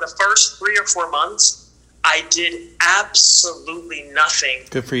that for the first 3 or 4 months, I did absolutely nothing.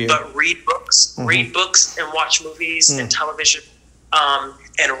 Good for you. But read books and watch movies and television,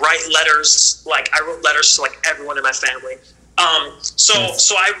 and write letters. Like I wrote letters to like everyone in my family. So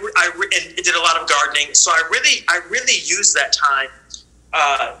I did a lot of gardening. So I really used that time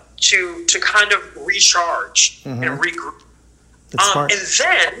to kind of recharge and regroup. And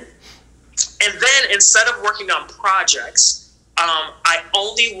then instead of working on projects, I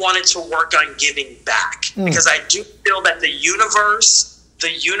only wanted to work on giving back because I do feel that the universe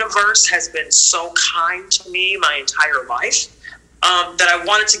has been so kind to me my entire life. That I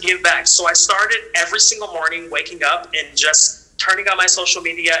wanted to give back. So I started every single morning waking up and just turning on my social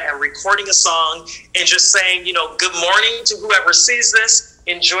media and recording a song and just saying, good morning to whoever sees this.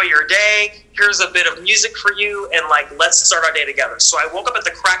 Enjoy your day. Here's a bit of music for you. And let's start our day together. So I woke up at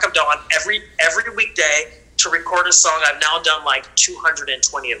the crack of dawn every weekday to record a song. I've now done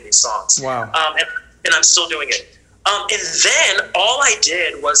 220 of these songs. Wow. And I'm still doing it. And then all I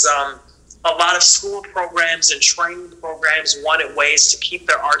did was, a lot of school programs and training programs wanted ways to keep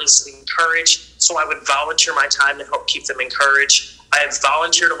their artists encouraged. So I would volunteer my time to help keep them encouraged. I have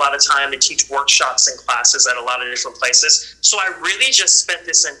volunteered a lot of time to teach workshops and classes at a lot of different places. So I really just spent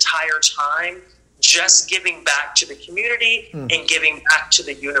this entire time just giving back to the community and giving back to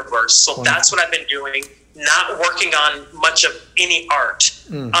the universe. So that's what I've been doing, not working on much of any art.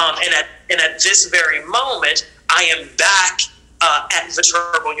 And at this very moment, I am back at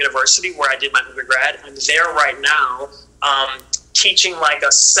Viterbo University, where I did my undergrad. I'm there right now, teaching a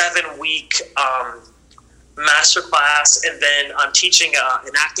 7-week master class, and then I'm teaching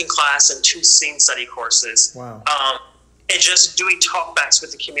an acting class and 2 scene study courses. Wow. And just doing talkbacks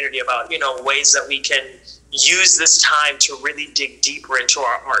with the community about ways that we can use this time to really dig deeper into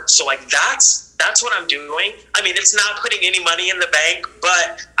our art. So that's what I'm doing. I mean, it's not putting any money in the bank,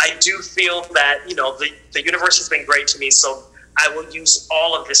 but I do feel that the universe has been great to me. So I will use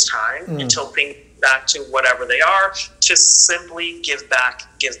all of this time until things get back to whatever they are, to simply give back,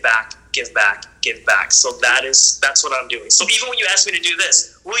 give back, give back, give back. So that's what I'm doing. So even when you asked me to do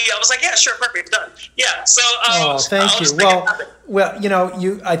this, I was like, yeah, sure, perfect, done. Yeah. So thank you. Well,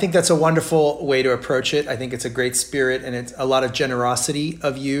 I think that's a wonderful way to approach it. I think it's a great spirit, and it's a lot of generosity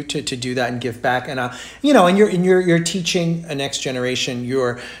of you to do that and give back. And and you're teaching a next generation.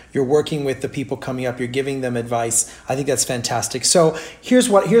 You're working with the people coming up. You're giving them advice. I think that's fantastic. So here's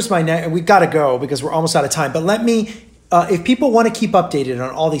my next. We got to go because we're almost out of time. But let me if people want to keep updated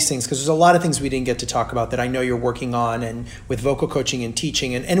on all these things, because there's a lot of things we didn't get to talk about that I know you're working on, and with vocal coaching and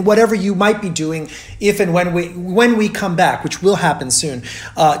teaching, and whatever you might be doing if and when we come back, which will happen soon,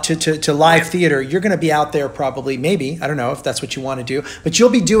 to live theater, you're going to be out there probably, maybe, I don't know if that's what you want to do, but you'll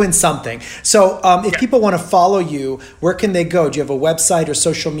be doing something. So if people want to follow you, where can they go? Do you have a website or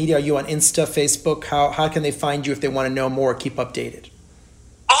social media? Are you on Insta, Facebook? How can they find you if they want to know more, keep updated?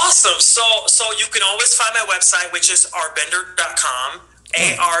 Awesome. So you can always find my website, which is arbender.com,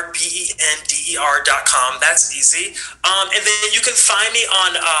 arbender.com. That's easy. And then you can find me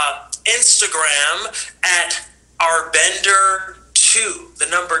on Instagram at arbender2, the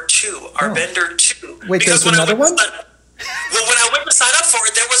number 2, arbender2. Wait, because there's another one? Well, when I went to sign up for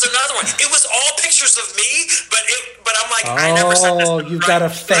it, there was another one. It was all pictures of me, but I'm like, I never said this. Oh, you've got a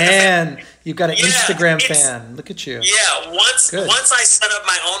fan. You've got an Instagram fan. Look at you. Yeah, once I set up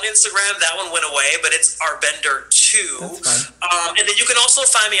my own Instagram, that one went away, but it's Arbender2. That's fine. And then you can also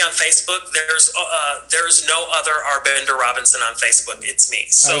find me on Facebook. There's no other Arbender Robinson on Facebook. It's me.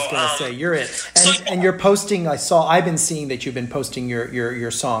 So, I was going to say, you're it. And you're posting, I've been seeing that you've been posting your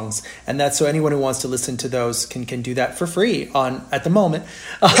songs, and that's so anyone who wants to listen to those can do that for free at the moment,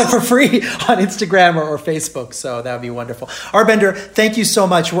 for free on Instagram or Facebook. So that would be wonderful. Arbender, thank you so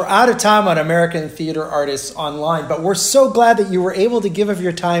much. We're out of time on American Theater Artists Online, but we're so glad that you were able to give of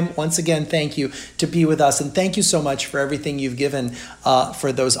your time. Once again, thank you to be with us, and thank you so much for everything you've given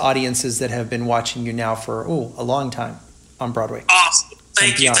for those audiences that have been watching you now for a long time on Broadway. Awesome.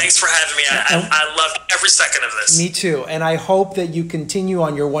 Thank you. Thanks for having me. I loved every second of this. Me too. And I hope that you continue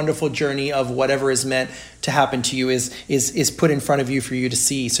on your wonderful journey of whatever is meant to happen to you is put in front of you for you to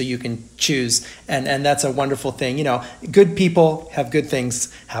see, so you can choose. And that's a wonderful thing. You know, good people have good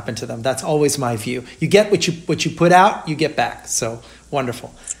things happen to them. That's always my view. You get what you put out, you get back. So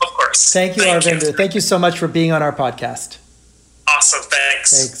wonderful. Of course. Thank you, Arvinder. Thank you so much for being on our podcast. Awesome.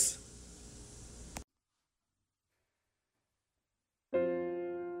 Thanks. Thanks.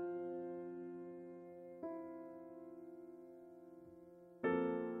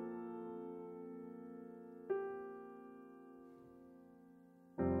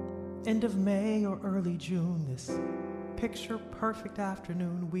 End of May or early June, this picture-perfect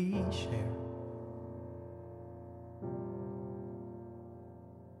afternoon we share.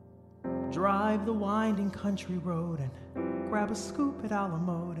 Drive the winding country road and grab a scoop at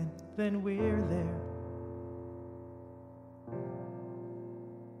Alamode, and then we're there.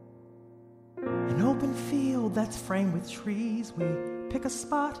 An open field that's framed with trees, we pick a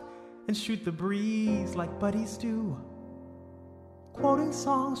spot and shoot the breeze like buddies do. Quoting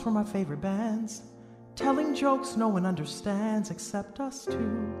songs from our favorite bands, telling jokes no one understands except us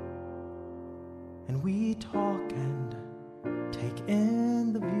two. And we talk and take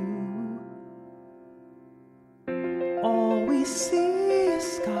in the view. All we see is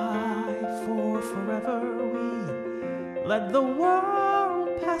sky for forever. We let the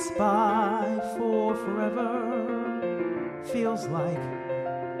world pass by for forever. Feels like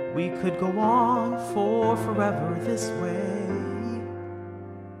we could go on for forever this way.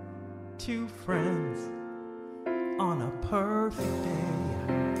 Two friends on a perfect day.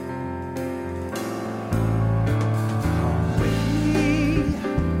 Are we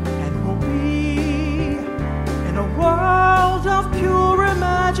and will we in a world of pure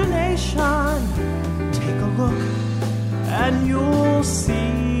imagination? Take a look and you'll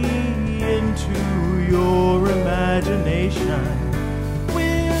see into your imagination.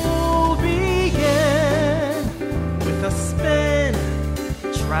 We'll begin with a spin,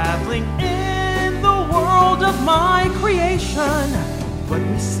 traveling in the world of my creation. What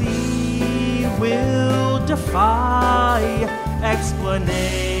we see will defy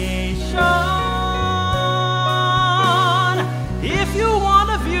explanation. If you want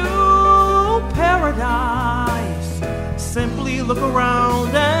to view paradise, simply look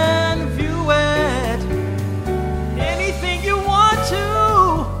around and view it. Anything you want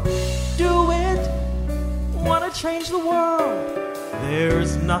to, do it. Want to change the world?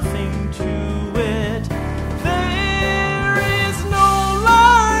 There's nothing to it. There is no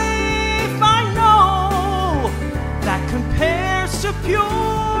life I know that compares to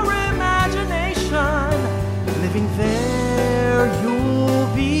pure imagination. Living there, you'll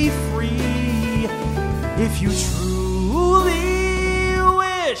be free if you truly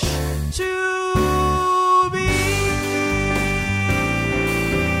wish to be.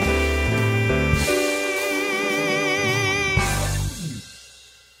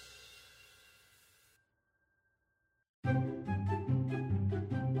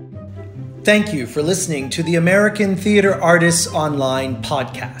 Thank you for listening to the American Theater Artists Online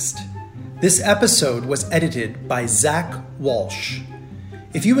podcast. This episode was edited by Zach Walsh.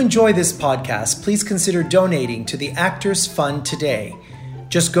 If you enjoy this podcast, please consider donating to the Actors Fund today.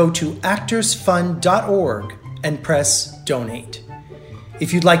 Just go to actorsfund.org and press donate.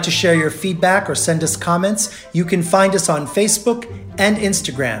 If you'd like to share your feedback or send us comments, you can find us on Facebook and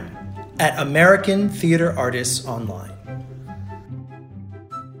Instagram at American Theater Artists Online.